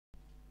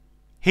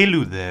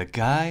Hello there,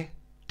 Guy.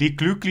 The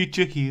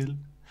Klokreicher here.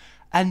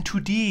 And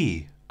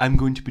today I'm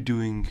going to be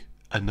doing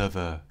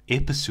another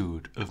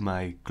episode of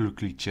my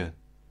Klokreicher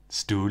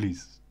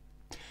stories.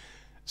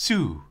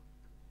 So,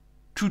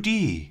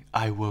 today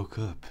I woke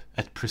up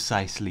at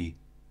precisely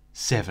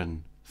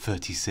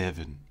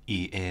 7:37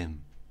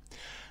 a.m.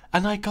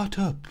 and I got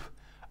up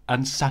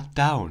and sat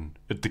down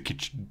at the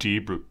kitchen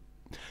table.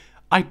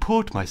 I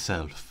poured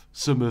myself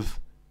some of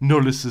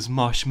Nollis's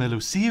marshmallow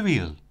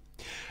cereal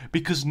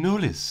because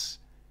Nollis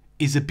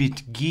is a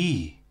bit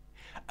gay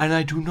and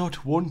I do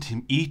not want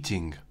him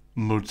eating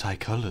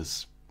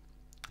multicolours.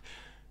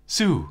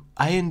 So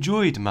I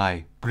enjoyed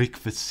my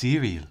breakfast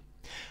cereal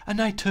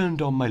and I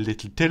turned on my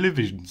little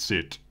television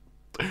set.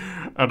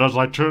 And as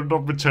I turned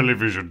on the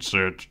television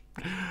set,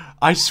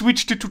 I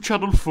switched it to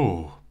channel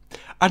 4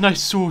 and I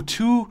saw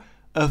two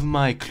of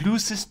my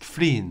closest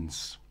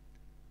friends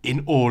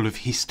in all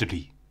of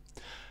history.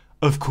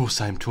 Of course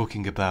I'm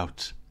talking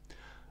about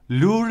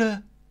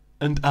Laura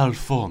and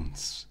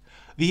Alphonse,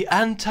 the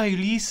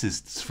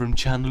anti-racists from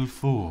Channel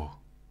 4.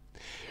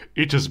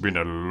 It has been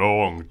a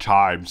long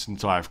time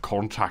since I've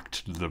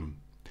contacted them.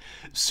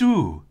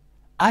 So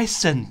I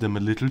sent them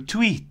a little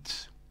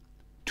tweet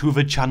to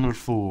the Channel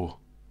 4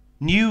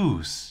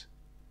 news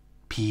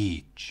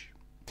page.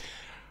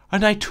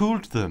 And I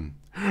told them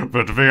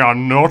that they are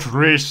not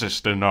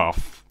racist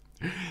enough.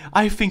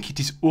 I think it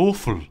is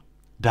awful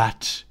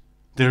that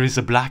there is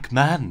a black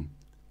man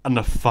and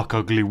a fuck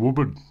ugly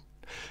woman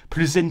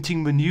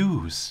presenting the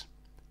news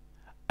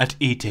at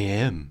 8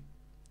 a.m.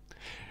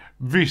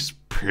 This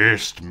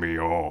pissed me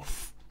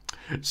off.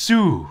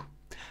 So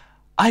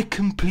I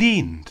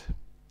complained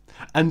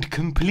and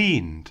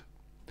complained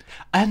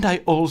and I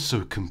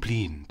also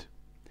complained,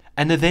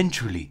 and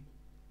eventually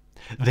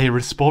they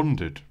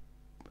responded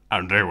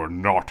and they were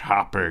not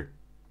happy.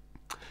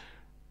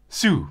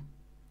 So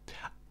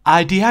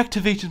I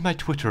deactivated my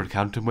Twitter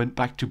account and went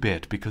back to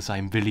bed because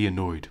I'm really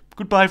annoyed.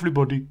 Goodbye,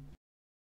 everybody.